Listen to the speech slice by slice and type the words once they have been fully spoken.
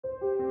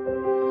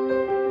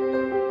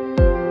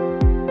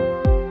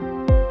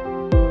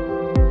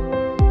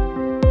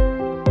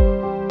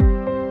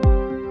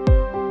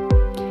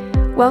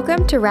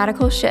Welcome to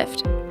Radical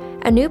Shift,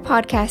 a new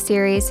podcast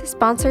series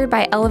sponsored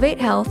by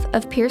Elevate Health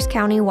of Pierce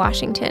County,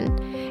 Washington,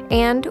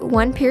 and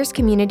One Pierce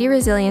Community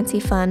Resiliency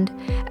Fund,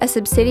 a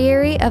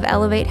subsidiary of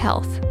Elevate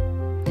Health.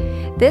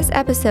 This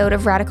episode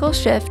of Radical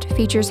Shift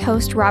features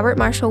host Robert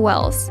Marshall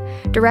Wells,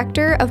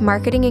 Director of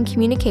Marketing and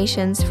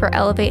Communications for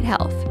Elevate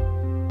Health.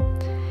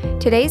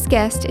 Today's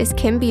guest is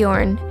Kim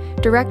Bjorn,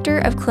 Director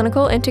of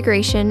Clinical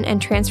Integration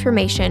and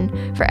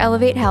Transformation for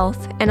Elevate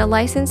Health and a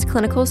licensed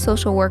clinical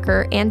social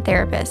worker and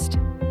therapist.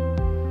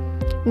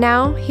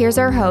 Now, here's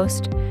our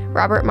host,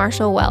 Robert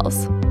Marshall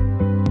Wells.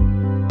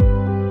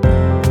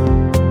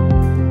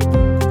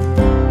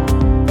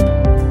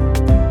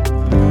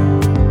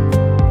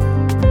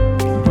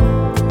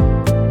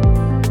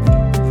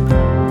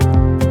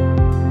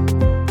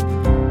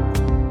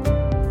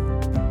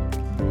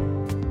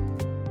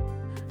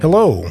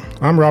 Hello,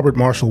 I'm Robert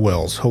Marshall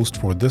Wells, host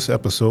for this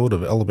episode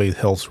of Elevate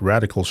Health's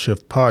Radical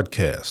Shift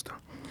podcast.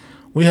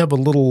 We have a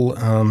little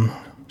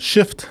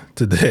shift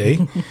today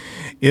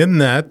in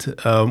that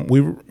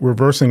we're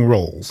reversing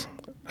roles.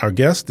 Our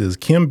guest is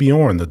Kim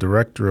Bjorn, the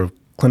Director of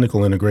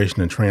Clinical Integration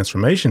and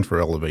Transformation for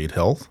Elevate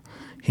Health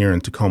here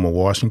in Tacoma,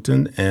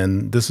 Washington.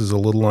 And this is a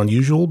little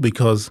unusual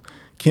because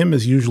Kim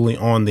is usually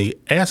on the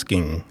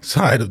asking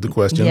side of the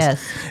questions,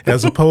 yes.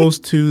 as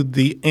opposed to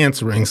the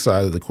answering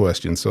side of the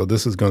question. So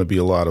this is going to be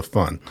a lot of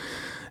fun.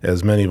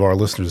 As many of our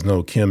listeners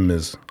know, Kim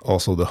is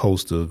also the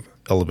host of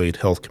Elevate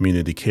Health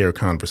Community Care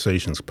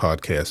Conversations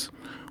podcast,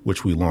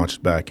 which we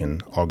launched back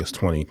in August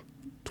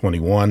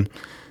 2021.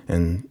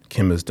 And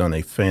Kim has done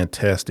a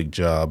fantastic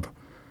job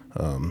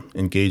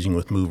engaging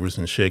with movers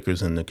and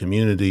shakers in the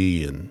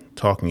community and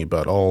talking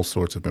about all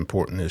sorts of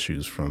important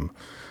issues, from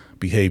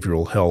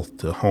behavioral health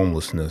to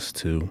homelessness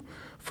to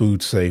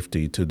food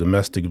safety to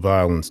domestic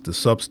violence to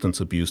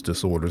substance abuse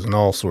disorders and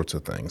all sorts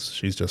of things.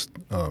 She's just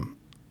a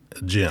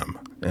gem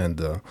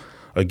and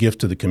a gift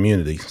to the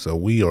community. So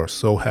we are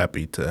so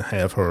happy to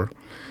have her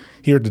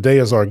here today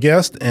as our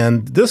guest.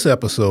 And this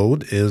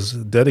episode is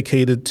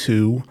dedicated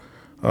to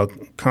a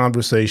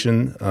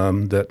conversation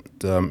that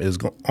is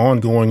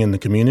ongoing in the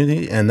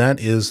community, and that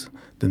is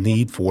the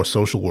need for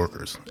social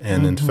workers.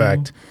 And in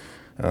fact,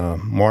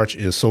 March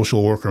is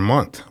Social Worker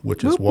Month,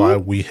 which is why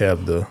we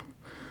have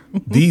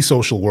the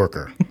social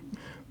worker,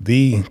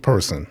 the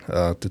person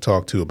to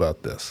talk to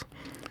about this.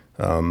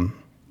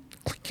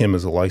 Kim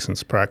is a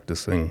licensed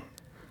practicing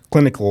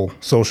clinical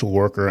social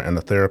worker and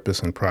a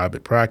therapist in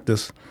private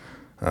practice.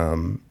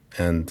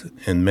 And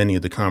in many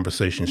of the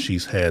conversations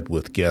she's had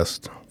with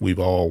guests, we've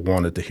all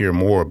wanted to hear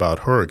more about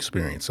her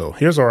experience. So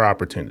here's our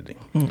opportunity.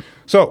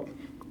 So,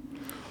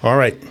 all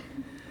right,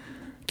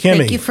 Kimmy.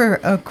 Thank you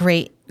for a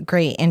great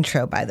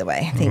intro, by the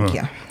way. Thank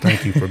you.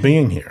 Thank you for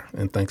being here,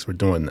 and thanks for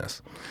doing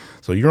this.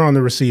 So you're on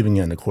the receiving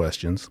end of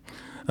questions.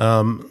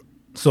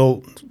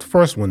 So the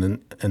first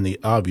one, and the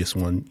obvious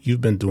one,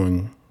 you've been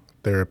doing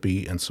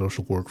therapy and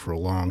social work for a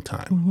long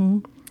time. Mm-hmm.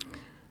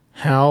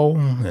 How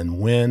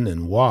and when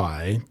and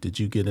why did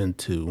you get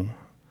into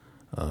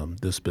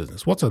this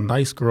business? What's a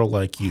nice girl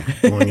like you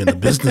going into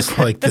business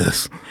like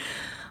this?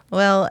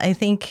 Well, I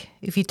think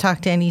if you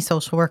talk to any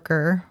social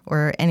worker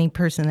or any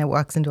person that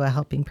walks into a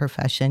helping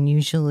profession,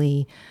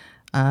 usually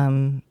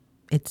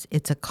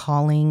it's a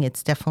calling.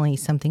 It's definitely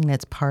something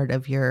that's part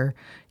of your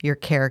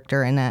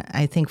character. And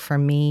I think for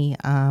me,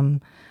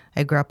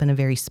 I grew up in a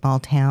very small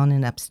town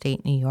in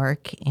upstate New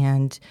York,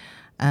 and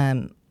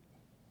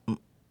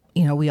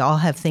we all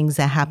have things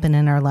that happen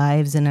in our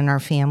lives and in our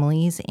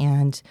families,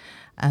 and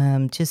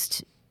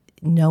just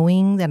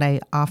knowing that I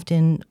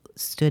often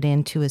stood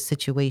into a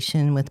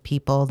situation with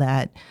people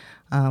that,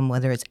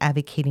 whether it's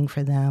advocating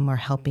for them or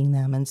helping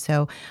them. And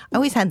so I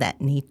always had that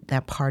need,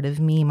 that part of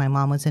me. My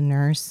mom was a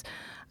nurse.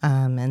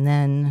 And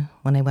then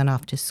when I went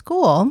off to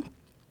school,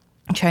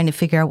 trying to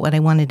figure out what I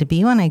wanted to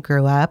be when I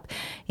grew up,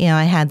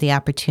 I had the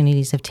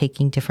opportunities of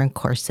taking different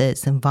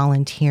courses and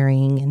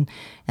volunteering.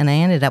 And I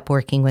ended up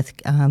working with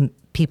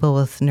people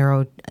with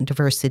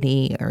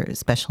neurodiversity or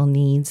special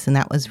needs. And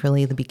that was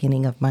really the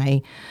beginning of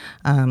my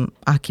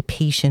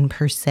occupation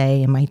per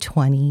se in my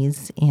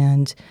 20s.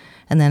 And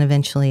then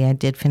eventually I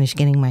did finish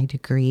getting my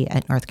degree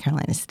at North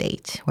Carolina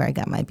State, where I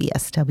got my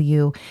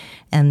BSW,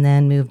 and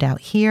then moved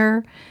out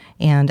here.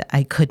 And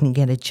I couldn't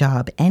get a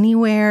job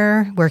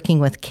anywhere working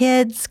with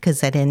kids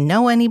because I didn't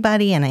know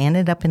anybody. And I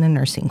ended up in a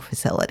nursing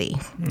facility.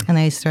 And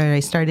I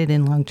started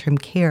in long-term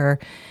care.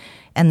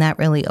 And that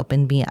really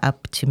opened me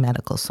up to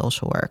medical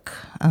social work.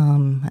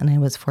 And I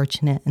was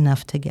fortunate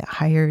enough to get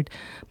hired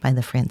by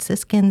the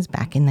Franciscans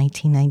back in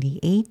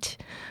 1998,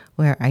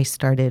 where I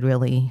started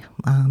really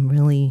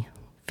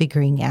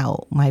figuring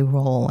out my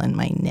role and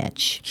my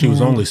niche. She was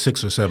only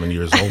 6 or 7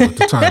 years old at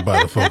the time,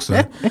 by the folks.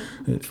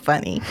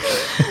 Funny.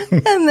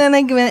 And then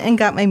I went and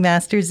got my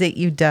master's at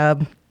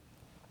UW.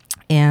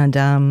 And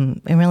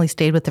I really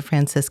stayed with the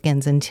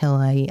Franciscans until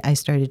I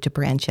started to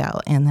branch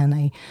out. And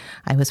then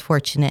I was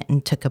fortunate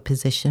and took a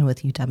position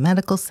with UW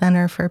Medical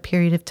Center for a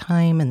period of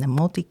time, and then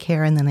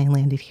multi-care, and then I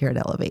landed here at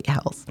Elevate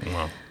Health.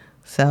 Wow.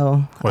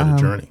 So quite a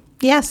journey.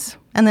 Yes.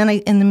 And then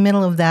in the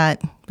middle of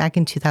that, back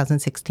in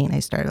 2016, I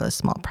started a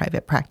small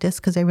private practice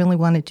because I really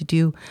wanted to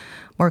do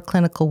more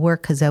clinical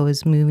work because I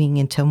was moving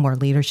into more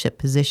leadership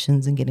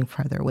positions and getting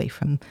farther away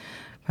from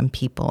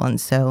people. And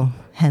so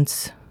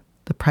hence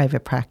the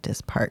private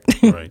practice part.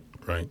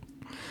 Right.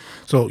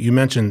 So you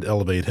mentioned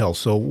Elevate Health.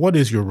 So what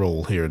is your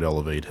role here at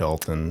Elevate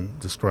Health, and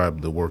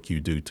describe the work you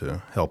do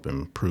to help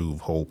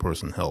improve whole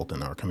person health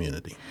in our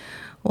community?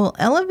 Well,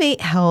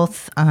 Elevate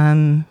Health,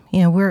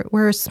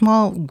 we're a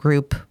small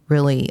group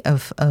really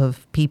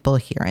of people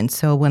here. And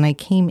so when I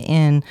came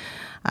in,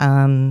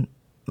 I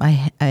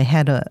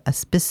had a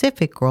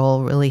specific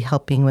role really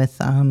helping with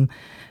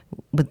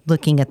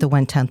looking at the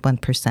 1/10,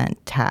 1%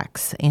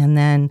 tax. And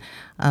then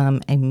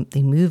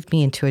they moved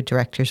me into a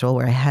director's role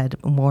where I had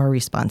more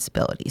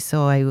responsibility.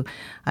 So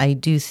I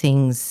do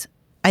things.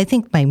 I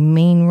think my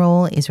main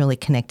role is really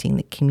connecting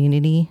the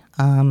community.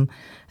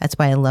 That's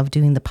why I love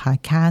doing the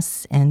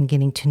podcasts and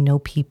getting to know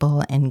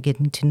people and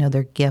getting to know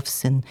their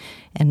gifts and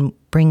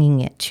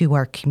bringing it to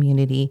our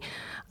community.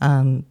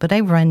 But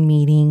I run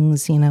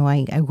meetings.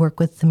 I work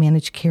with the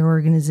managed care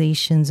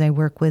organizations. I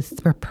work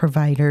with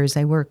providers.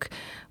 I work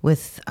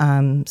with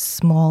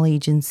small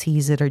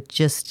agencies that are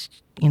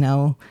just,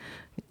 I'll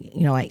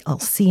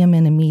see them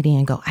in a meeting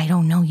and go, I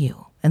don't know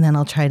you. And then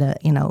I'll try to,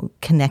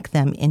 connect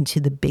them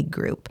into the big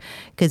group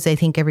because I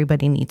think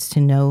everybody needs to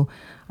know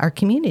our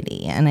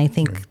community. And I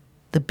think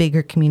the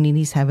bigger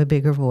communities have a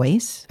bigger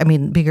voice.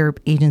 Bigger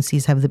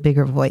agencies have the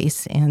bigger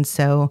voice. And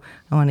so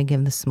I want to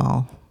give the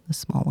small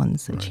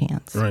ones a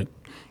chance. Right.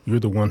 You're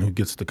the one who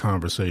gets the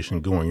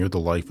conversation going. You're the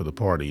life of the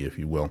party, if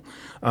you will.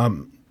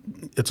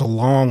 It's a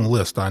long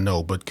list, I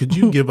know, but could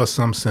you give us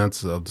some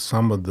sense of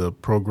some of the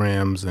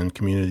programs and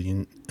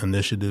community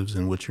initiatives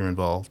in which you're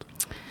involved?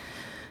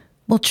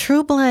 Well,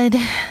 True Blood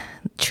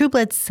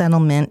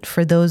Settlement,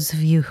 for those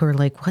of you who are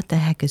like, what the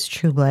heck is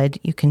True Blood?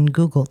 You can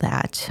Google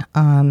that.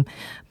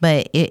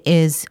 But it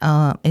is,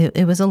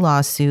 it was a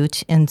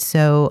lawsuit. And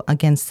so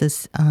against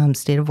this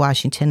state of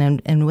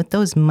Washington, and with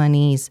those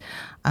monies,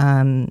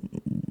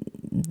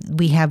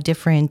 we have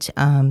different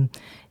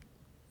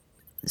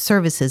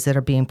services that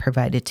are being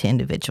provided to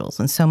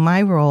individuals. And so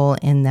my role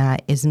in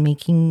that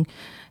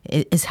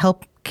is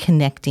help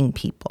connecting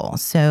people.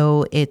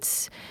 So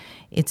it's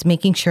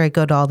making sure I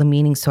go to all the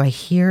meetings so I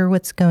hear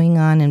what's going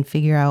on and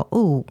figure out,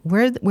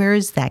 where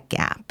is that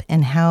gap,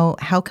 and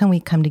how can we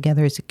come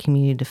together as a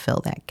community to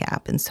fill that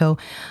gap? And so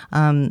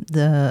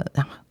the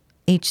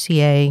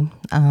HCA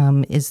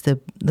is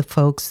the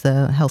folks,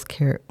 the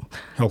Healthcare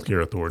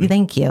Authority.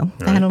 Thank you. All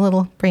I had a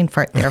little brain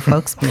fart there,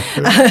 folks.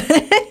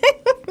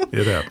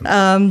 It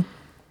happens.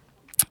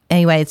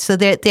 Anyway, so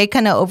they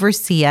kind of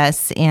oversee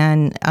us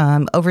and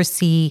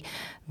oversee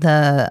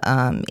the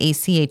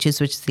ACHs,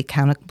 which is the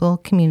Accountable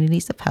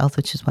Communities of Health,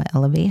 which is what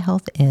Elevate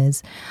Health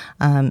is.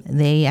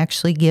 They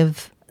actually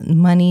give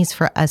monies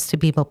for us to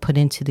be able to put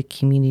into the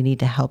community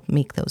to help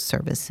make those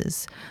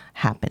services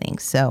happening.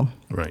 So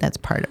that's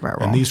part of our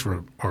role. And these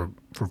are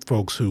for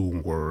folks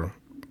who were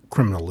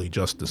criminally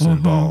justice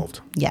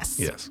involved. Yes.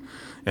 Yes.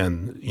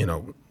 And,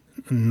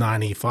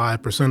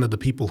 95% of the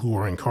people who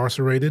are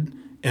incarcerated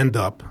end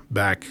up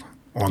back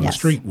on the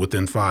street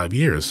within 5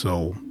 years.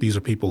 So these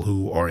are people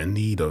who are in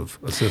need of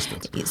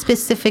assistance.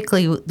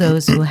 Specifically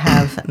those who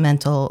have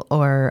mental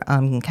or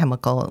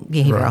chemical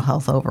behavioral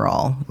health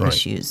overall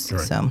issues.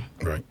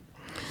 Right.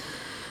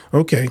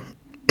 Okay.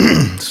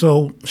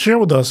 So share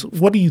with us,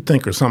 what do you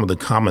think are some of the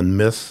common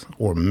myths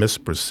or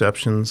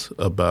misperceptions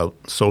about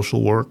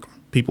social work?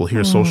 People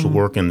hear social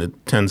work and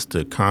it tends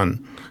to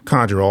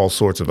conjure all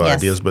sorts of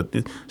ideas, but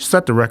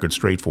set the record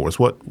straight for us.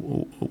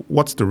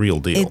 What's the real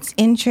deal? It's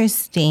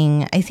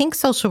interesting. I think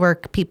social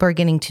work, people are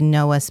getting to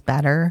know us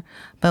better.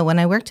 But when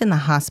I worked in the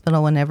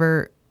hospital,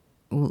 whenever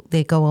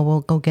they go, well,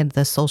 we'll go get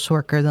the social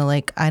worker, they're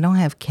like, I don't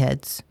have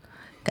kids.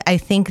 I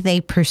think they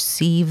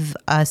perceive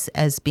us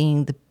as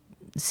being the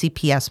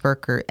CPS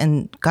worker,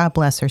 and God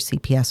bless our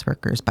CPS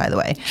workers, by the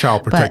way.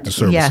 Child Protective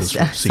Services.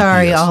 Yes,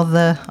 sorry, all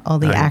the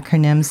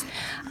acronyms.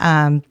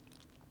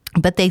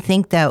 But they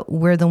think that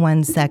we're the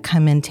ones that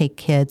come and take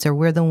kids, or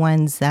we're the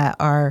ones that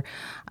are,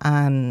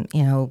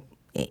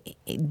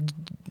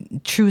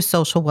 true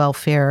social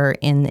welfare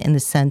in the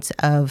sense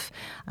of,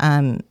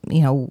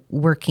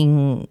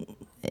 working,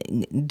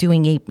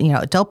 doing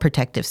adult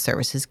protective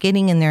services,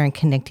 getting in there and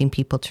connecting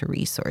people to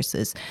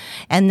resources.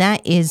 And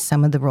that is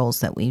some of the roles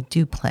that we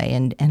do play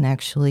and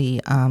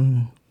actually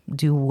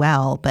do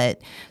well.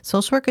 But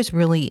social work is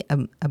really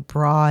a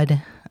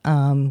broad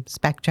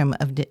spectrum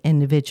of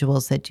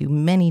individuals that do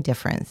many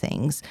different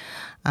things.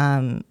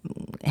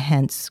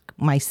 Hence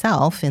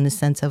myself, in the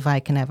sense of I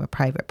can have a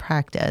private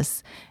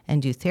practice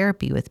and do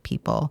therapy with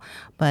people,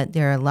 but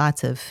there are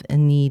lots of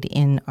need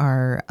in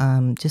our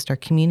just our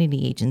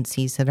community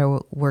agencies that are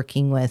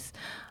working with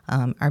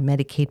our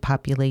Medicaid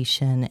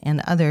population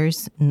and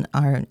others,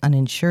 our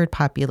uninsured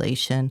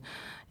population.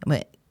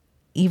 But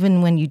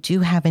even when you do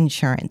have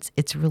insurance,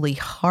 it's really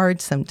hard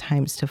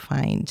sometimes to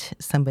find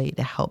somebody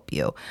to help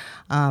you.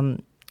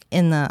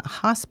 In the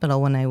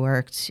hospital when I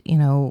worked,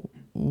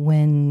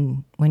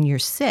 when you're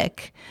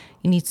sick,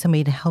 you need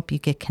somebody to help you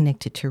get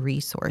connected to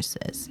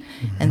resources.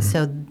 And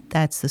so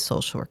that's the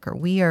social worker.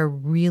 We are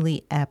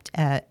really apt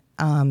at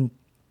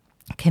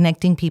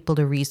connecting people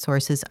to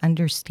resources,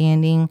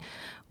 understanding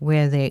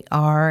where they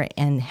are,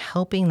 and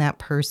helping that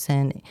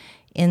person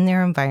in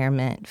their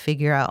environment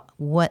figure out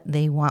what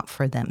they want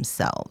for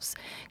themselves.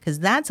 Because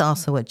that's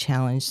also a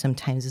challenge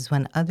sometimes, is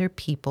when other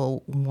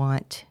people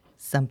want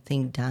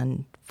something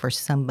done for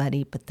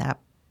somebody, but that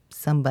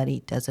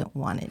somebody doesn't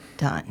want it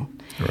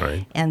done.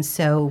 Right. And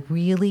so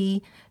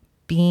really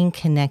being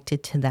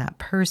connected to that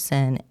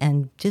person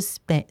and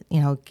just,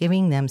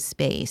 giving them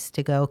space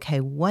to go,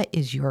 okay, what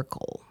is your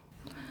goal?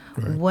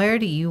 Right. Where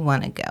do you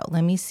want to go?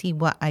 Let me see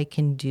what I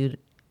can do,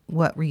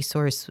 what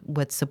resource,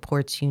 what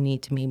supports you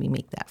need to maybe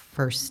make that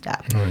first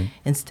step. Right.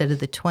 Instead of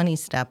the 20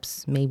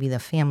 steps, maybe the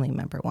family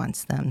member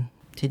wants them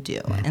to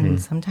do.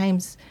 And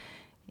sometimes,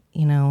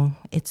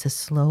 it's a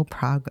slow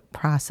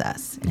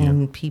process. Yeah.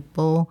 And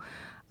people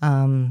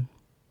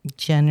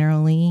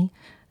generally,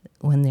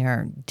 when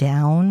they're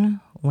down,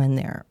 when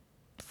they're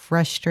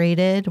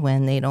frustrated,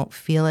 when they don't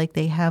feel like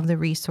they have the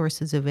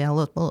resources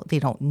available, they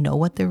don't know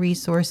what the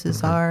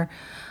resources are,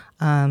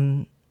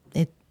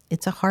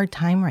 it's a hard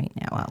time right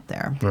now out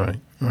there. Right.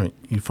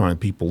 You find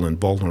people in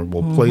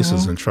vulnerable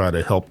places and try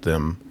to help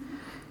them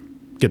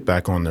get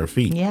back on their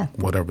feet,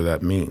 whatever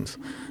that means.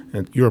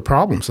 And you're a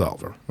problem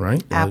solver,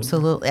 right?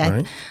 Absolutely.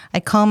 Right? I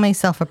call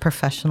myself a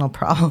professional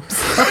problem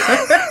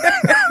solver.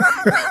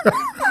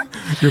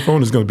 Your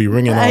phone is going to be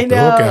ringing off the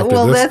hook after this.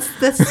 Well,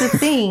 that's the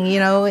thing,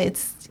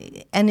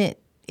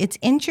 it's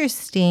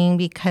interesting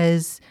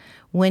because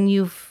when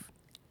you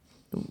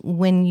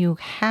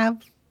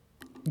have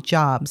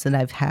jobs that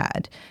I've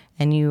had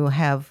and you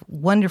have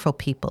wonderful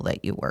people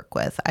that you work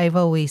with, I've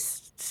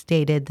always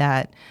stated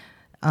that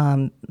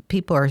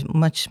people are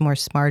much more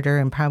smarter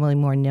and probably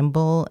more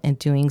nimble in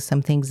doing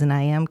some things than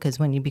I am, because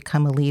when you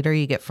become a leader,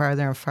 you get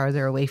farther and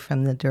farther away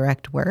from the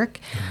direct work.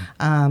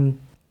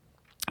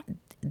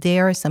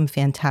 There are some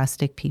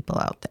fantastic people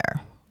out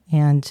there.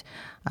 And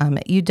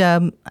at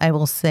UW, I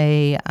will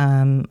say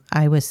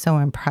I was so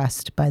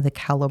impressed by the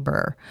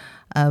caliber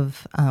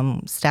of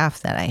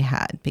staff that I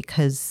had,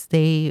 because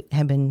they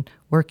have been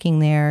working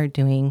there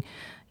doing,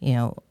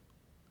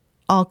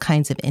 all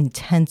kinds of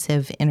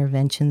intensive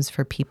interventions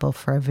for people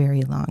for a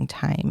very long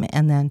time.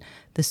 And then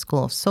the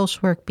School of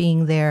Social Work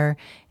being there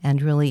and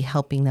really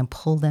helping them,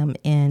 pull them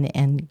in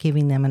and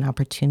giving them an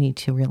opportunity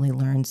to really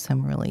learn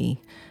some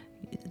really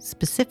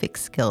specific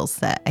skills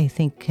that I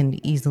think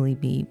can easily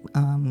be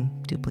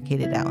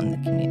duplicated out in the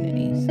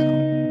community.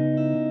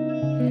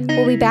 So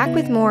we'll be back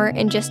with more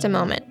in just a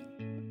moment.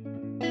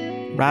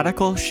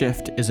 Radical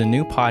Shift is a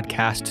new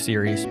podcast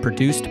series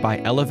produced by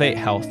Elevate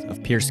Health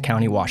of Pierce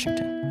County,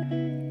 Washington.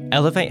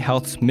 Elevate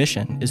Health's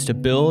mission is to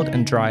build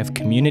and drive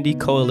community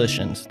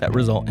coalitions that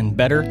result in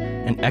better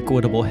and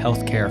equitable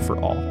health care for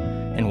all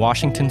in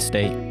Washington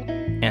State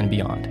and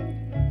beyond.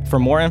 For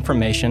more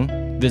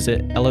information,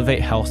 visit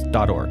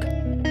elevatehealth.org.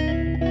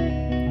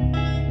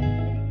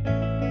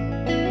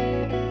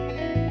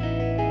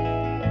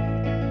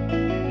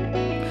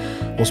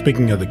 Well,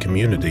 speaking of the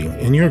community,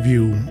 in your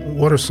view,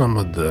 what are some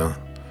of the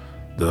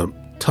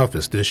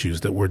toughest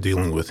issues that we're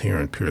dealing with here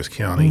in Pierce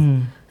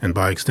County, and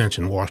by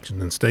extension,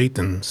 Washington State?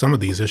 And some of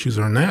these issues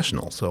are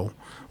national. So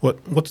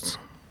what's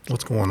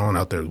going on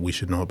out there that we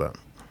should know about?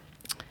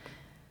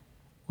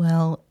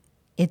 Well,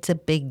 it's a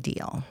big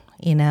deal.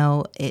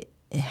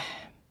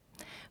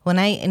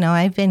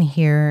 I've been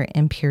here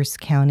in Pierce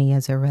County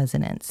as a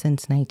resident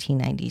since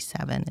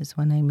 1997 is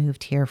when I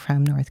moved here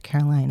from North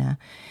Carolina.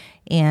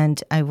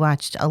 And I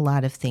watched a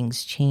lot of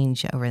things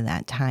change over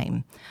that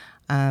time.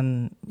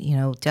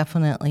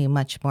 Definitely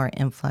much more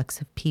influx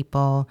of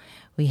people.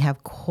 We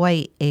have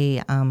quite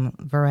a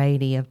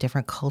variety of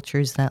different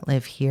cultures that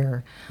live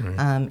here,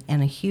 and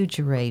a huge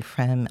array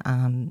from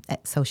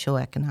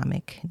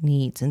socioeconomic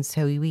needs. And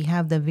so we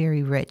have the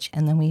very rich,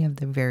 and then we have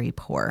the very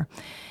poor.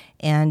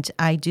 And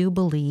I do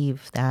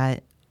believe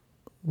that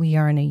we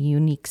are in a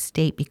unique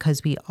state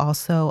because we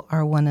also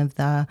are one of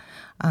the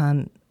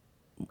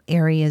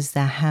areas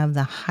that have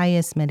the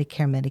highest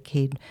Medicare,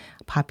 Medicaid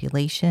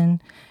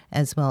population,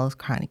 as well as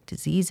chronic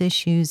disease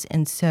issues.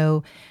 And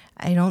so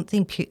I don't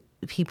think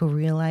people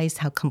realize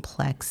how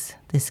complex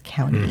this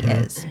county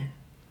is.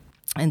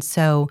 And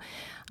so,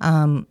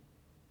 and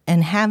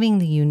having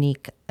the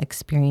unique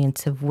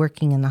experience of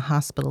working in the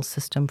hospital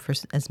system for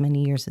as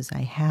many years as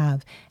I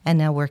have, and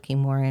now working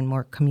more and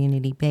more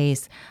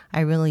community-based,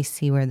 I really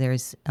see where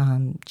there's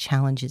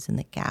challenges in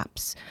the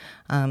gaps.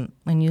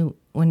 When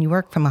you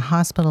work from a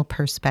hospital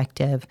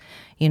perspective,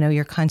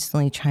 you're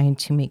constantly trying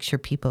to make sure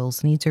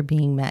people's needs are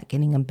being met,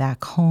 getting them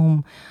back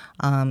home,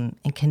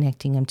 and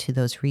connecting them to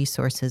those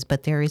resources.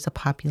 But there is a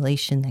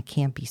population that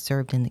can't be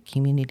served in the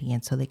community,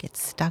 and so they get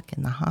stuck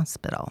in the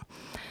hospital.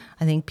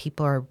 I think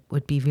people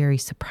would be very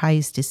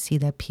surprised to see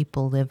that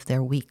people live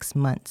their weeks,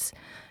 months,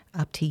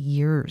 up to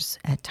years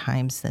at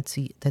times. That's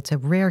a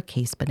rare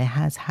case, but it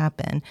has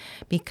happened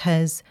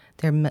because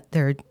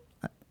they're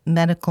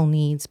medical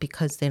needs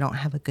because they don't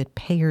have a good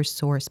payer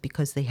source,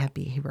 because they have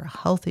behavioral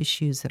health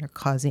issues that are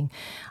causing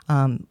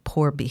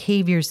poor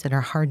behaviors that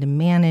are hard to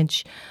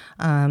manage.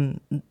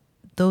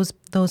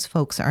 Those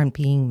folks aren't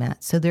being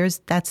met. So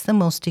that's the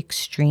most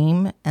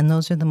extreme, and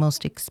those are the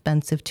most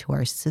expensive to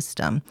our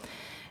system,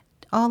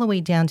 all the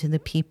way down to the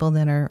people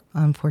that are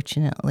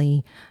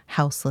unfortunately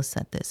houseless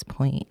at this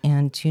point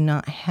and do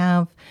not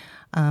have.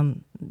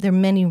 There are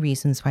many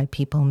reasons why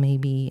people may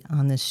be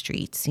on the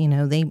streets.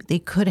 They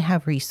could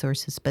have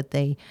resources, but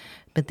they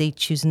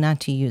choose not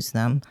to use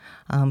them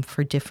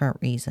for different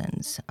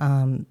reasons.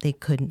 They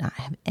could not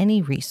have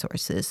any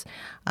resources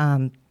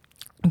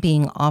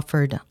being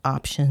offered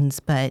options,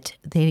 but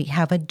they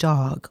have a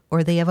dog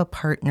or they have a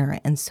partner,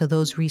 and so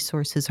those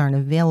resources aren't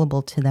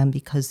available to them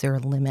because they're a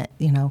limit.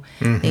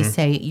 They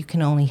say you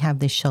can only have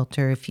this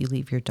shelter if you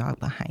leave your dog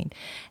behind,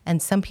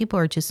 and some people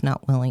are just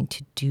not willing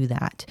to do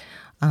that.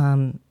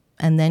 And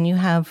then you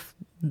have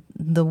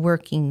the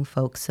working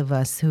folks of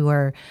us who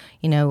are,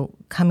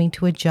 coming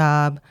to a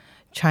job,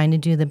 trying to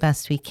do the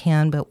best we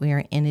can, but we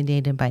are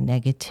inundated by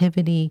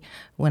negativity.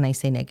 When I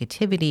say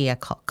negativity, I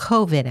call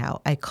COVID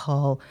out. I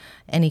call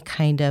any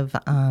kind of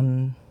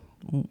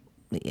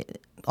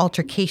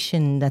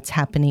altercation that's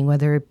happening,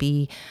 whether it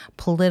be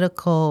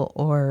political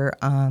or,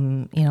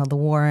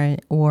 the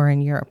war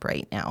in Europe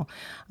right now.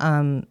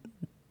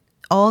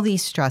 All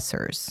these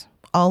stressors,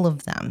 all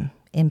of them,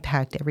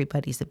 impact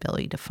everybody's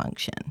ability to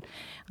function.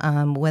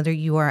 Whether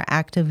you are an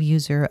active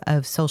user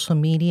of social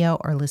media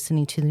or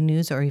listening to the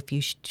news, or if you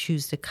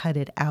choose to cut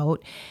it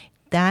out,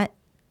 that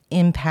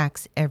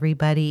impacts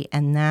everybody,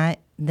 and that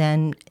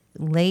then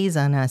lays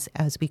on us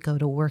as we go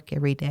to work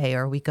every day,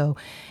 or we go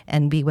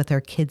and be with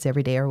our kids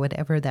every day, or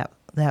whatever that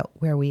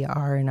where we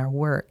are in our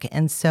work.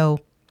 And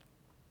so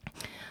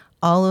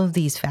all of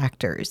these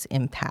factors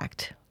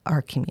impact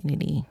our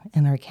community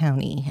and our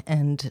county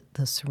and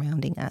the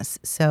surrounding us.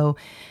 So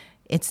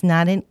it's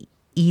not an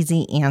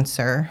easy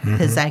answer,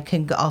 because I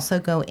could also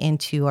go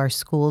into our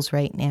schools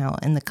right now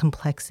and the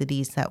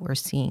complexities that we're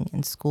seeing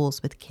in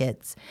schools with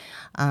kids.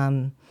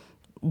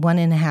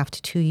 1.5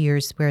 to 2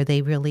 years where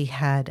they really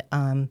had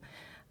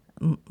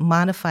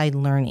modified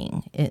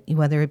learning,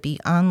 whether it be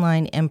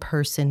online,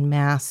 in-person,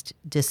 masked,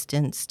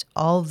 distanced,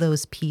 all of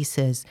those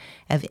pieces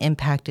have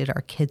impacted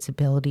our kids'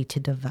 ability to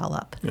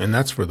develop. And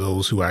that's for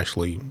those who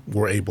actually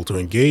were able to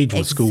engage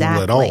with school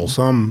at all.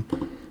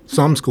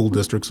 Some school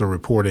districts are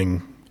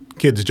reporting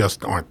kids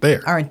just aren't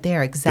there.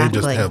 Exactly.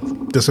 They just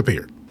have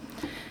disappeared.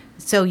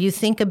 So you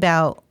think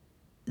about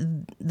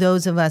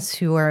those of us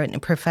who are in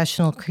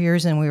professional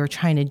careers and we were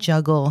trying to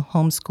juggle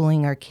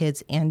homeschooling our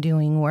kids and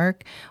doing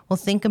work. Well,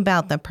 think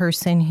about the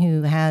person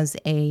who has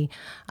a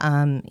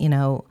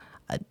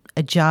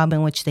job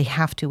in which they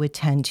have to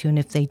attend to, and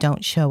if they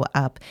don't show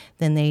up,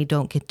 then they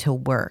don't get to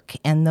work.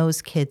 And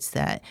those kids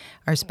that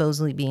are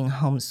supposedly being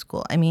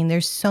homeschooled. I mean,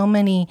 there's so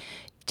many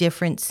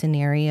different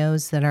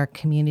scenarios that our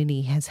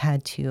community has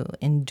had to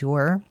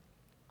endure.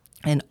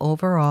 And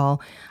overall,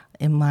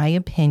 in my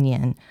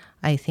opinion,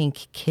 I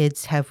think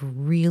kids have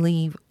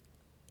really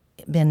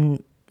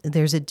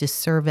there's a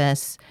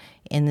disservice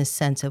in the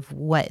sense of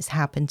what has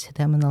happened to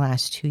them in the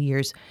last 2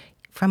 years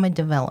from a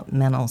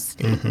developmental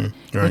state,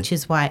 right. Which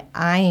is why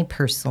I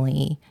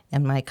personally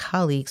and my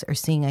colleagues are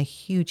seeing a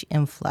huge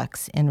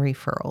influx in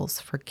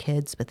referrals for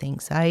kids with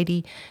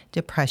anxiety,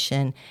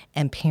 depression,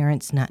 and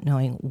parents not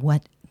knowing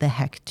what the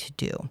heck to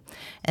do.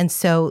 And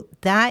so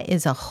that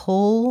is a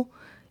whole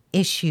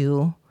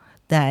issue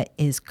that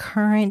is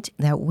current,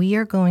 that we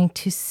are going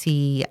to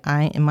see,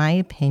 in my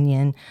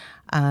opinion,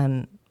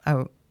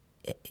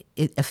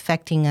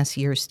 affecting us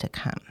years to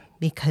come,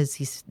 because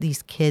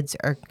these kids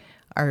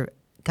are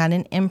got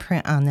an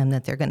imprint on them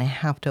that they're going to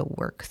have to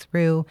work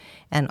through,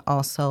 and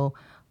also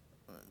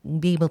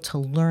be able to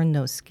learn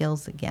those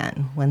skills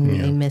again when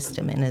they missed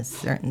them in a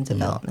certain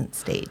development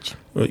stage.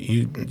 Well,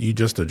 you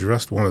just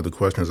addressed one of the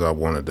questions I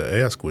wanted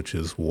to ask, which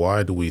is,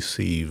 why do we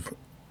see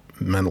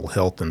mental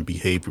health and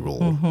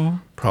behavioral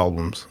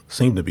problems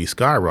seem to be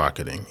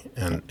skyrocketing?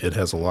 And it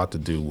has a lot to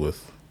do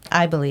with,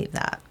 I believe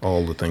that,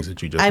 all the things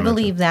that you just mentioned.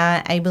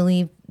 I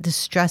believe the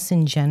stress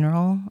in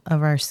general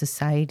of our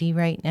society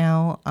right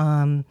now.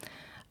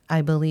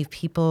 I believe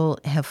people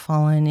have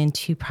fallen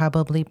into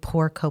probably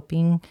poor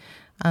coping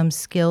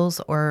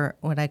skills, or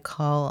what I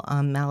call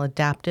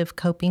maladaptive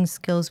coping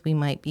skills. We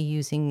might be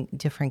using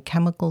different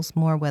chemicals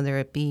more, whether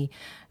it be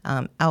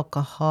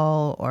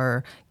alcohol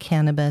or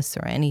cannabis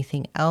or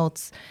anything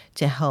else,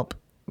 to help,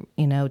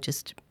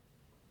 just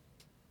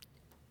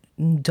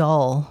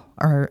dull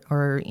or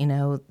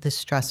the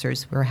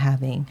stressors we're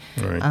having.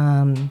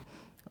 Right.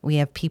 We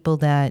have people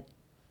that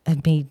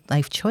have made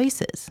life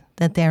choices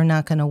that they're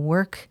not going to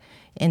work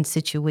in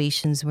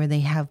situations where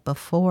they have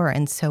before,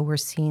 and so we're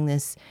seeing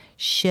this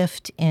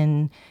shift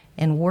in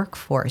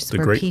workforce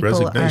where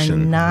people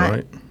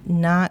are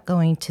not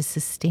going to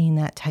sustain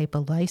that type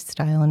of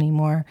lifestyle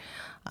anymore.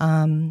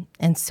 And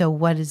so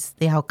what is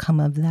the outcome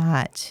of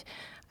that?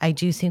 I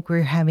do think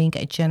we're having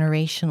a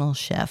generational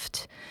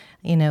shift,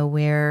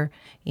 where,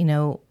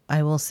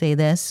 I will say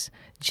this,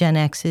 Gen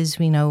X's,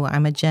 we know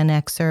I'm a Gen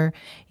Xer,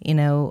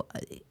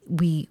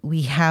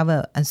 we have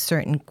a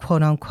certain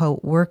quote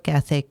unquote work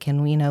ethic,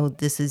 and we know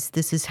this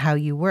is how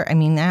you work. I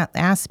mean,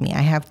 ask me.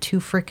 I have 2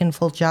 freaking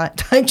full-time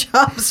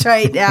jobs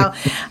right now,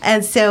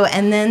 and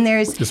then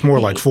there's it's more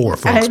like 4,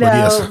 folks. I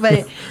know, but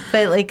yes,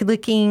 but like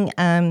looking.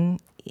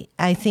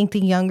 I think the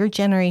younger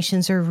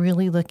generations are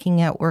really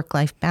looking at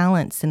work-life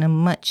balance in a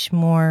much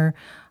more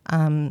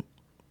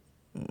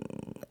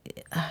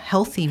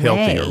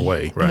healthier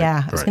way. Right.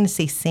 Yeah, I was going to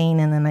say sane,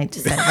 and then I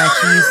decided not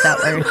to use that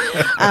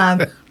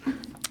word.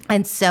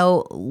 And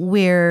so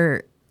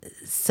where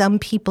some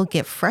people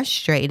get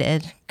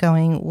frustrated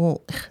going,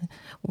 well,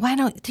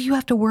 do you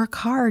have to work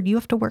hard? You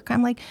have to work.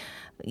 I'm like,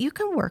 you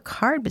can work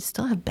hard, but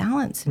still have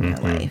balance in your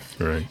life.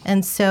 Right.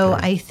 And so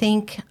I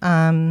think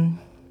we're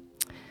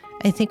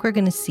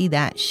going to see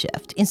that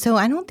shift. And so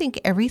I don't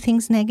think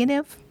everything's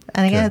negative.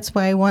 And again, that's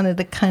why I wanted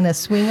to kind of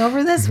swing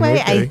over this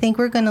way. Okay. I think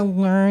we're going to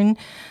learn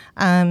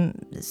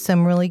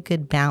some really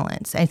good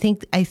balance. I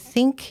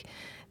think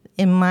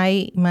in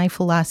my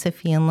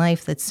philosophy in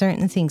life that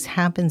certain things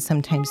happen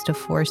sometimes to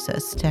force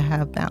us to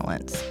have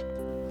balance.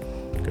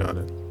 Got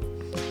it.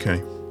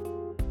 Okay.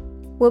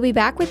 We'll be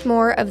back with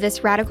more of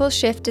this radical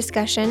shift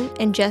discussion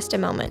in just a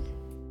moment.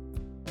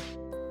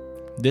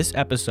 This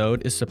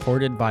episode is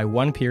supported by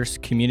One Pierce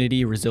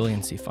Community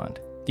Resiliency Fund,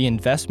 the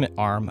investment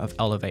arm of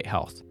Elevate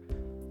Health.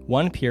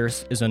 One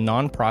Pierce is a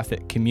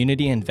nonprofit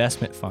community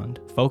investment fund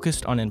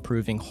focused on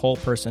improving whole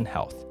person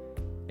health,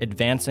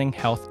 advancing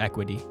health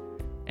equity,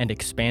 and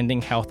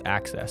expanding health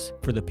access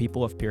for the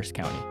people of Pierce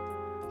County.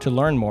 To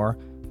learn more,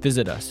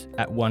 visit us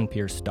at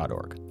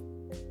onepierce.org.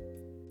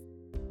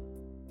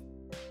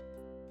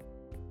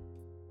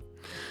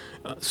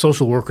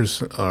 Social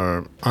workers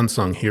are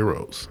unsung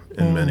heroes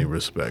in many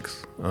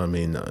respects. I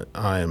mean,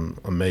 I am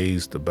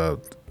amazed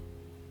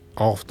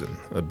often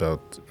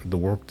about the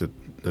work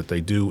that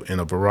they do in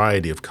a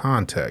variety of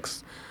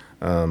contexts.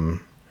 Can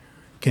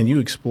you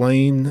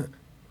explain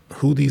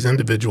who these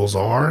individuals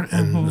are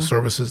and the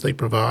services they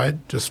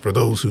provide, just for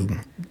those who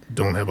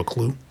don't have a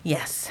clue?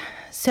 Yes.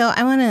 So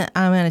I'm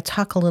gonna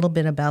talk a little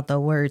bit about the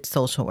word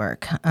social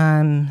work.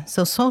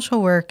 So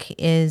social work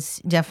is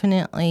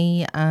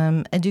definitely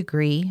a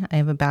degree. I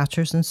have a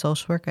bachelor's in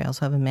social work. I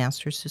also have a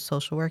master's in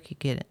social work. You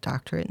get a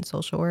doctorate in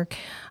social work.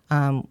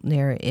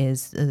 There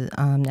is the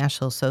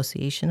National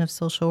Association of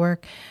Social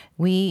Work.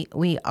 We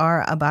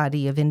are a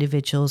body of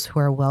individuals who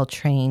are well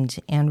trained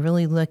and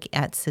really look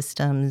at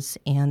systems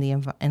and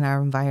in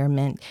our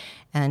environment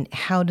and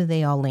how do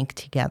they all link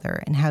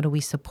together and how do we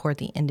support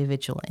the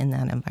individual in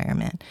that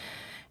environment.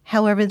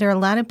 However, there are a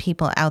lot of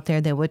people out there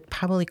that would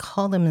probably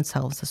call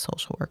themselves a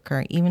social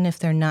worker, even if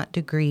they're not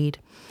degreed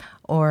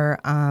or,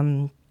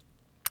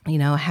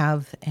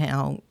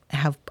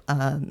 have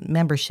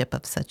membership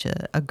of such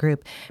a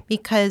group,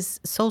 because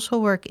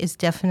social work is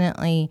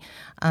definitely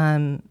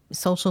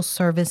social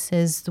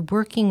services,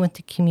 working with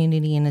the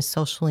community in a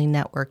socially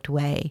networked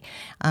way.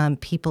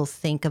 People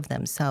think of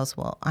themselves,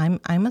 well,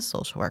 I'm a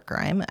social worker.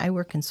 I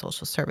work in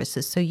social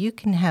services. So you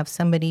can have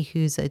somebody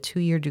who's a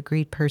 2-year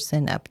degree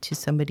person up to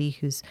somebody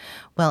who's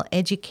well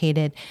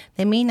educated.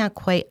 They may not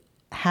quite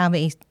have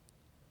a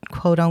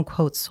quote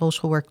unquote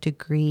social work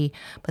degree,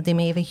 but they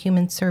may have a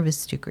human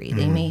service degree.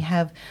 They may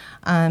have,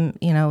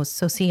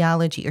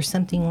 sociology or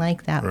something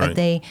like that. Right.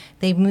 But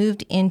they've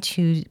moved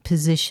into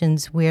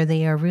positions where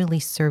they are really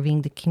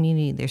serving the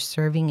community. They're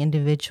serving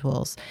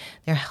individuals.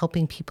 They're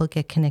helping people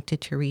get connected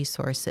to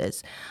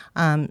resources.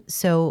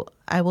 So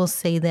I will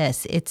say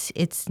this: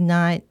 it's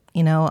not.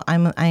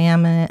 I'm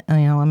an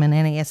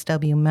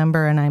NASW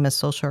member and I'm a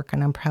social worker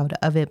and I'm proud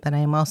of it. But I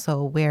am also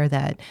aware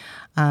that.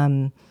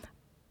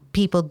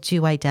 People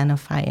do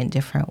identify in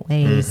different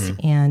ways.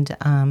 And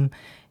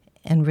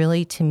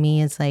really, to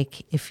me, it's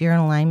like if you're in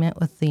alignment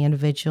with the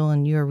individual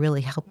and you're really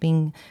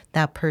helping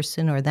that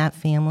person or that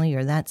family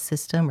or that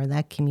system or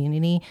that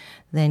community,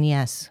 then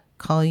yes,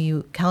 call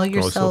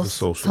yourself a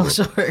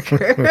social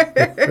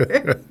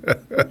worker.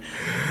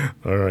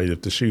 All right,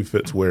 if the shoe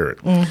fits, wear it.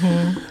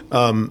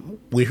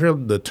 We hear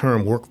the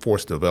term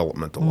workforce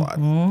development a lot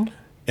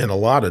in a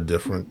lot of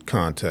different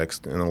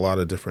contexts, in a lot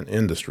of different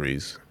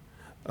industries.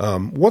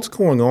 What's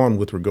going on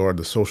with regard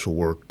to social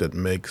work that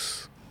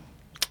makes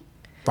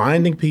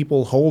finding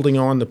people, holding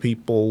on to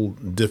people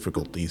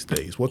difficult these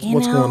days? What's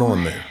going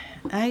on there?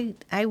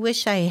 I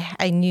wish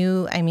I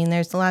knew. I mean,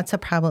 there's lots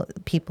of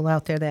people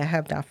out there that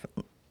have,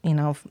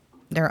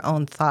 their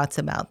own thoughts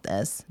about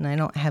this, and I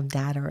don't have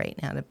data right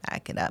now to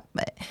back it up.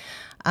 But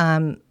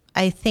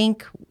I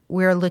think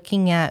we're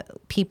looking at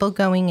people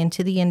going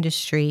into the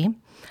industry.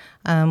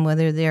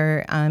 Whether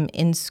they're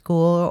in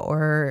school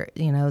or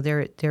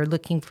they're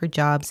looking for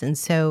jobs, and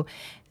so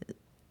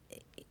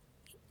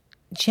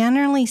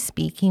generally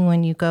speaking,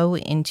 when you go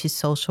into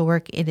social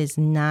work, it is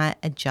not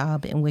a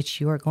job in which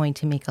you are going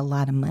to make a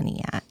lot of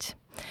money at.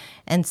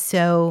 And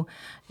so,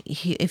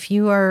 if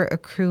you are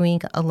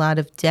accruing a lot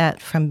of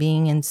debt from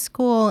being in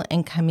school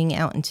and coming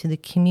out into the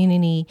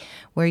community,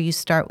 where you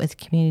start with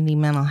community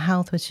mental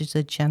health, which is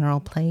a general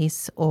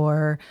place,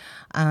 or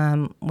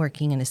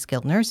working in a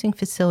skilled nursing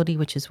facility,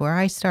 which is where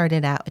I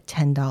started out at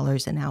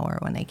 $10 an hour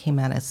when I came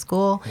out of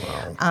school.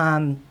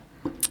 Wow.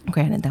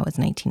 Granted, that was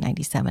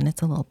 1997.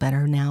 It's a little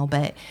better now,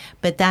 but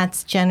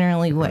that's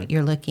generally what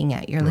you're looking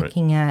at. You're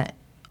looking at,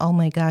 oh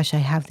my gosh, I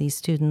have these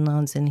student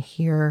loans, and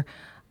here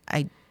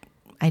I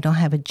don't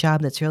have a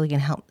job that's really going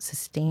to help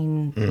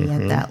sustain me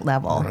at that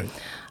level.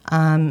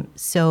 Right.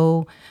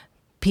 So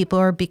people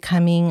are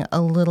becoming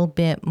a little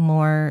bit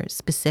more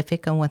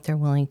specific on what they're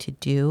willing to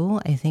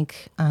do. I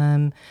think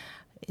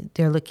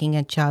they're looking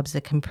at jobs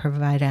that can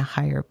provide a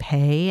higher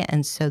pay.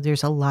 And so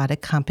there's a lot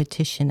of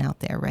competition out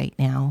there right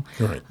now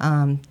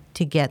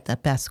to get the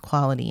best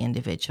quality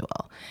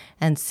individual.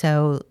 And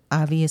so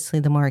obviously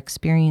the more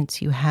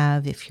experience you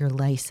have, if you're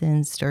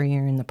licensed or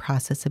you're in the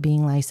process of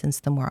being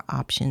licensed, the more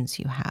options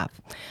you have.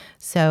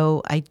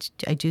 So I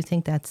do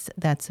think that's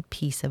a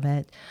piece of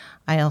it.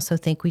 I also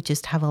think we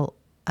just have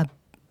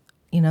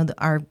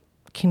our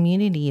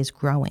community is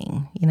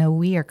growing.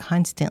 We are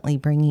constantly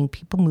bringing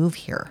people move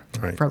here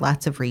for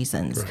lots of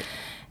reasons. Right.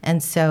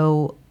 And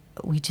so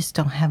we just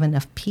don't have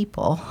enough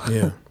people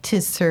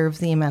to serve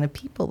the amount of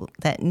people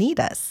that need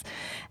us.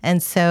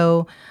 And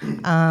so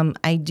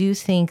I do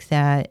think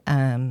that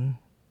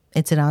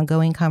it's an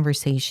ongoing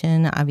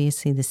conversation.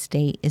 Obviously, the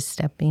state is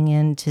stepping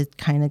in to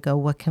kind of go,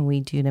 what can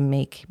we do to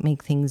make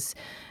things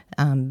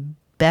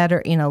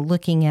better,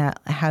 looking at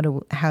how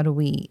do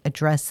we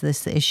address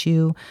this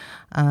issue.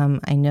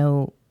 I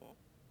know,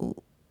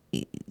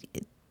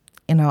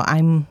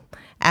 I'm,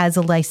 as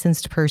a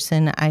licensed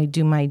person, I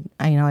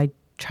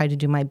try to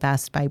do my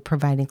best by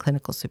providing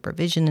clinical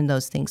supervision and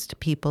those things to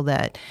people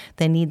that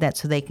need that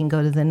so they can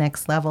go to the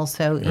next level.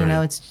 So,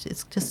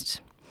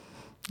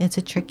 it's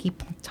a tricky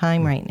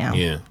time right now.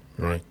 Yeah,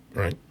 right.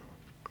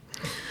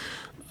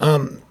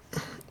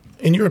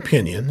 In your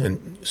opinion,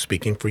 and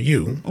speaking for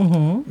you,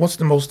 what's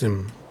the most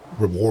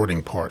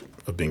rewarding part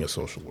of being a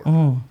social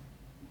worker?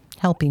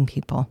 Helping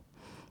people.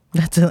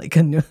 That's like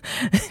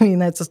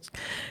that's just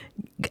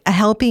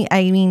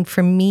helping.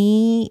 For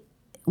me,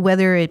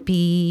 whether it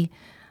be,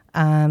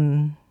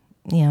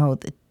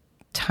 the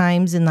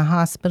times in the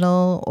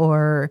hospital,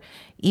 or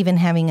even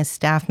having a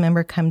staff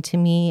member come to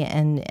me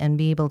and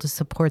be able to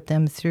support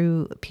them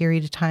through a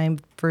period of time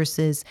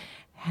versus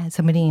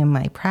somebody in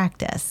my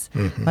practice.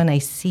 When I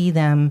see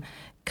them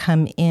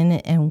come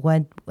in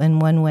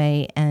one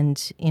way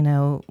and,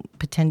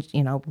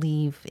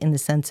 leave in the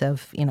sense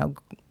of,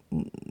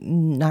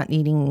 not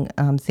needing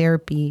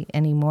therapy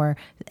anymore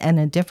in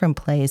a different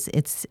place,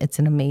 it's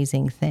an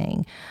amazing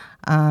thing.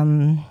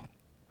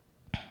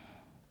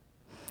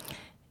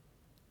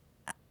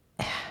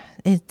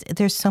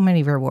 There's so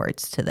many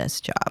rewards to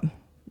this job.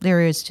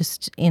 There is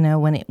just,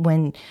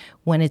 when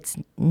it's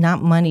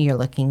not money you're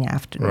looking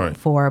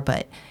for,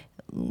 but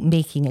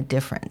making a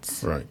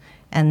difference. Right.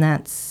 And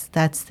that's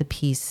the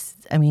piece.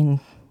 Yeah.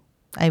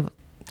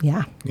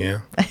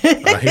 Yeah.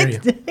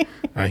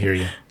 I hear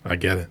you. I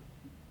get it.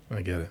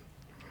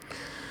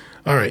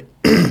 All right.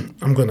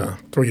 I'm going to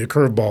throw you a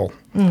curveball.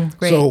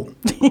 Great. So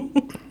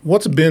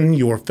what's been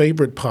your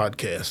favorite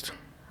podcast?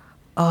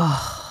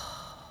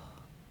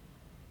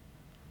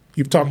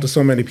 You've talked to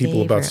so many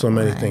people about so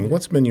many things.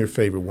 What's been your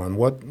favorite one?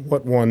 What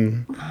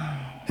one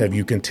have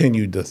you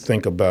continued to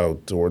think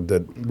about, or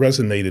that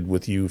resonated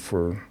with you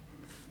for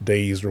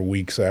days or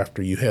weeks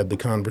after you had the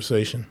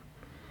conversation?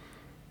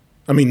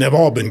 They've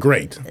all been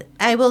great.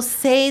 I will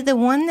say the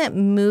one that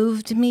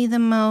moved me the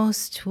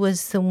most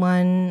was the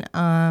one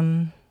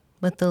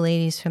with the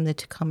ladies from the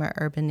Tacoma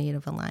Urban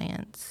Native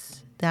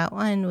Alliance. That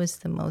one was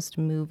the most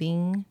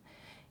moving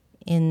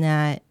in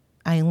that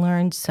I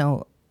learned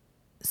so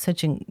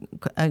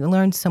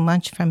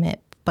much from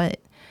it, but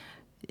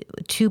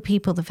two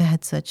people that have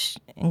had such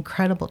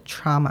incredible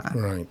trauma.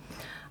 Right.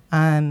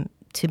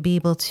 To be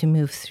able to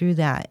move through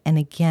that and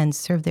again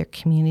serve their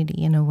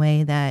community in a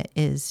way that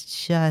is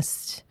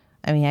just,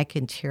 I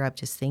can tear up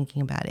just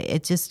thinking about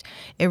it.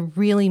 It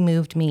really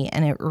moved me,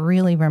 and it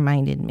really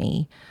reminded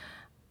me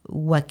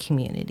what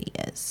community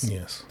is.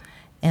 Yes.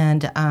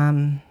 And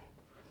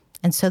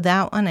so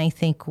that one I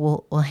think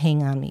will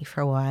hang on me for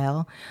a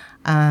while.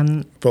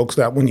 Folks,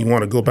 that one you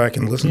want to go back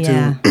and listen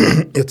to.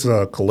 It's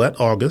Colette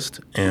August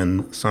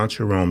and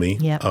Sancha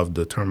Romy of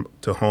the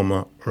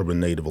Tacoma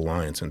Urban Native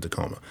Alliance in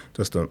Tacoma.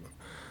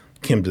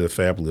 Kim did a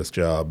fabulous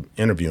job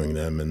interviewing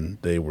them, and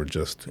they were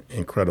just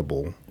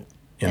incredible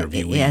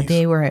interviewees. Yeah,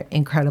 they were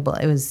incredible.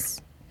 It was,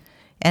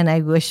 and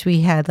I wish we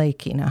had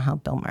how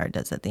Bill Maher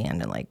does at the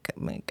end,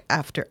 and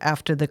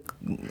after the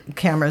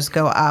cameras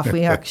go off,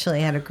 we actually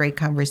had a great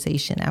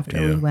conversation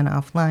after we went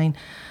offline.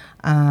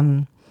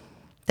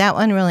 That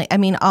one really,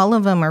 all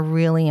of them are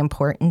really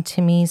important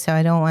to me, so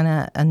I don't want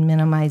to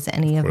minimize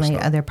any of my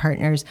other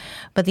partners.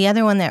 But the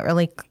other one that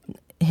really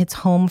hits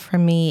home for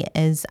me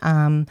is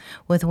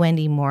with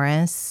Wendy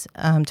Morris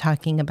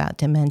talking about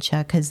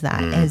dementia, because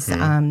that has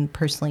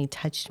personally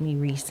touched me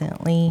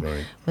recently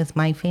with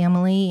my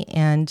family.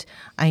 And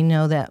I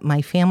know that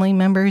my family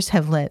members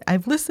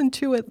I've listened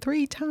to it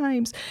 3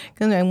 times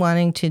because I'm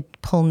wanting to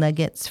pull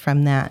nuggets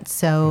from that.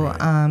 So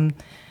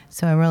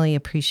so I really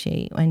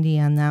appreciate Wendy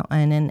on that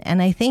one.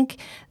 And I think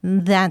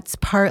that's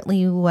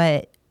partly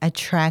what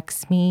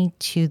attracts me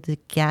to the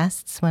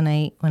guests when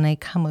I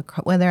come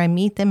across, whether I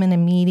meet them in a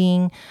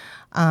meeting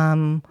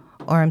or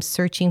I'm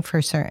searching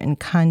for certain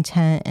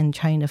content and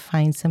trying to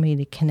find somebody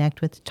to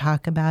connect with to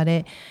talk about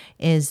it,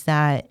 is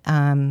that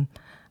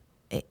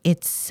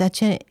it's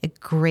such a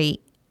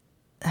great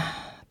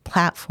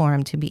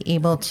platform to be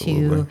able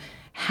to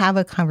have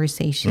a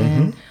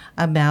conversation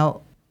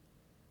about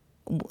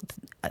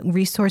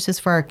resources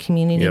for our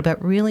community,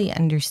 but really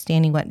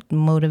understanding what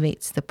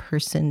motivates the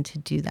person to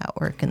do that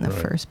work in the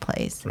first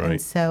place.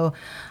 And so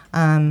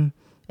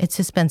it's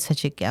just been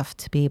such a gift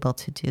to be able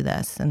to do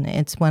this. And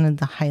it's one of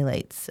the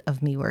highlights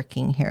of me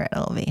working here at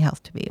Elevate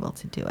Health to be able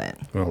to do it.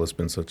 Well, it's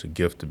been such a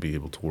gift to be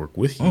able to work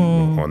with you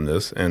on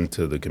this, and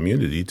to the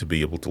community to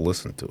be able to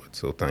listen to it.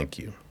 So thank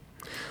you.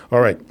 All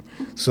right.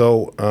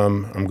 So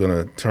I'm going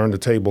to turn the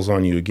tables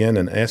on you again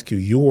and ask you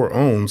your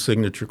own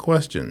signature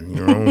question,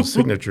 your own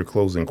signature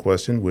closing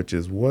question, which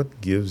is, what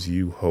gives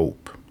you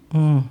hope?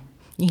 The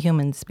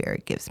human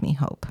spirit gives me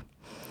hope.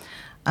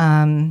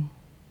 No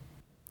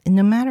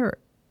matter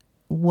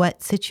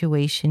what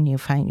situation you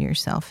find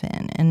yourself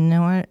in, and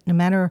no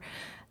matter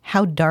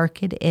how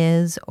dark it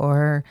is,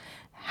 or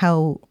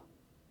how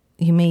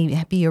you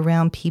may be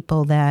around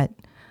people that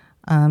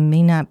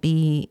may not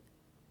be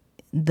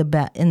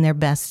in their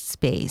best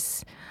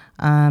space,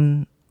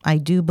 I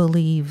do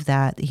believe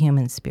that the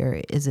human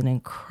spirit is an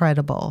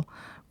incredible,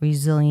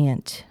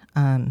 resilient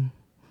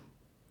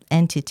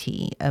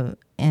entity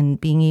and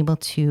being able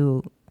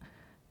to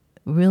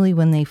really,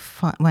 when they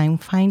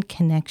find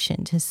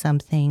connection to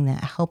something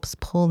that helps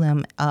pull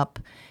them up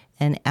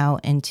and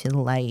out into the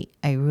light,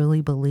 I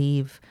really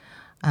believe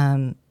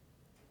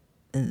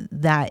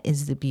that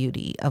is the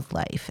beauty of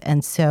life.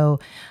 And so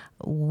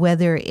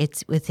whether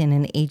it's within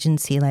an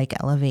agency like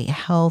Elevate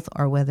Health,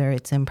 or whether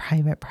it's in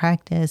private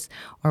practice,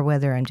 or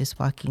whether I'm just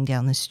walking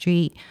down the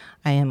street,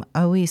 I am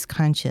always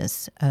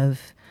conscious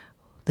of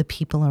the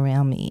people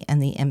around me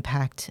and the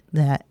impact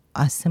that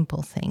a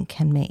simple thing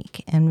can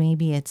make. And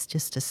maybe it's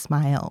just a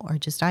smile, or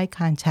just eye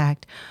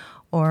contact,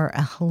 or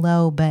a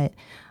hello, but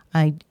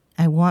I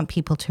want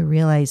people to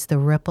realize the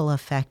ripple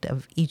effect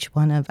of each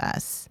one of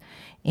us,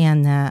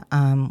 and that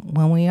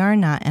when we are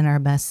not in our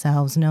best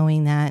selves,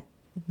 knowing that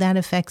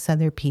affects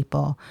other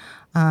people,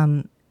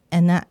 and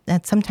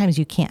that sometimes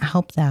you can't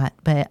help that,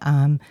 but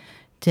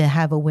to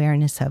have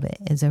awareness of it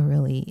is a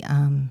really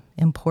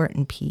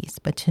important piece.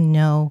 But to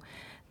know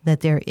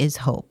that there is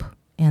hope,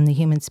 and the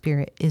human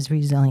spirit is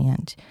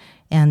resilient,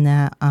 and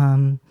that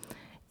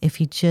if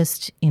you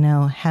just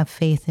have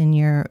faith in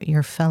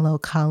your fellow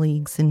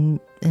colleagues and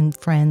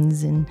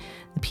friends and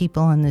the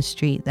people on the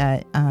street,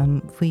 that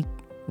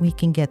we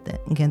can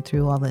get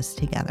through all this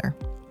together.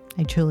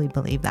 I truly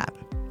believe that.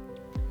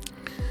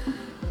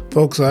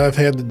 Folks, I've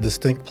had the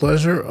distinct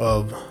pleasure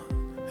of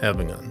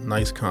having a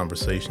nice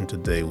conversation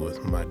today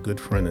with my good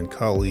friend and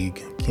colleague,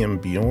 Kim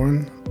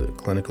Bjorn, the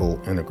Clinical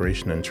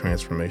Integration and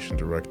Transformation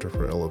Director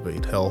for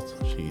Elevate Health.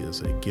 She is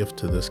a gift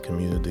to this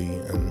community,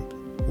 and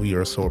we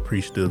are so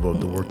appreciative of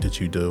the work that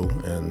you do,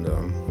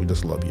 and we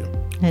just love you.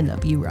 I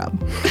love you, Rob.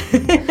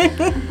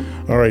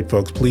 All right,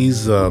 folks,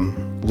 please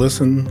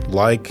listen,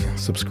 like,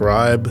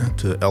 subscribe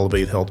to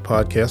Elevate Health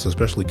Podcast,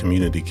 especially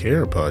Community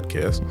Care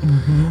Podcast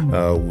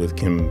with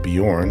Kim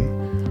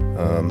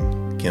Bjorn.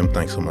 Kim,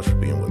 thanks so much for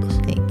being with us.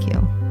 Thank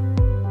you.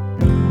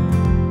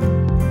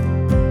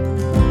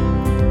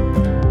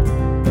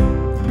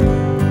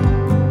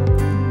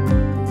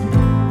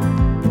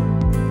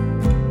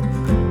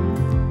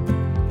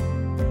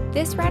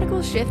 This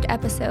Radical Shift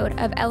episode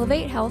of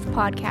Elevate Health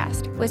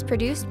Podcast was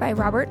produced by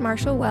Robert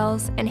Marshall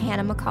Wells and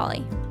Hannah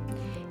McCauley.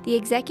 The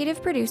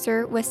executive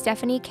producer was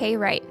Stephanie K.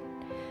 Wright.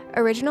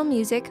 Original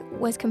music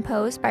was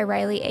composed by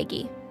Riley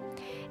Agee.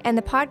 And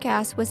the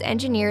podcast was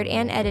engineered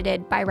and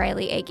edited by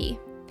Riley Agee.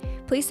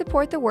 Please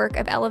support the work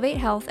of Elevate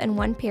Health and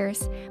One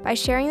Pierce by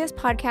sharing this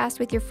podcast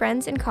with your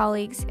friends and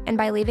colleagues, and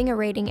by leaving a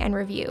rating and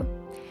review.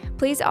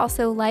 Please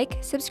also like,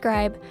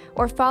 subscribe,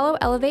 or follow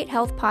Elevate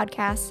Health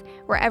Podcasts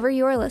wherever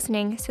you are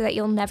listening, so that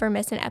you'll never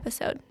miss an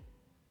episode.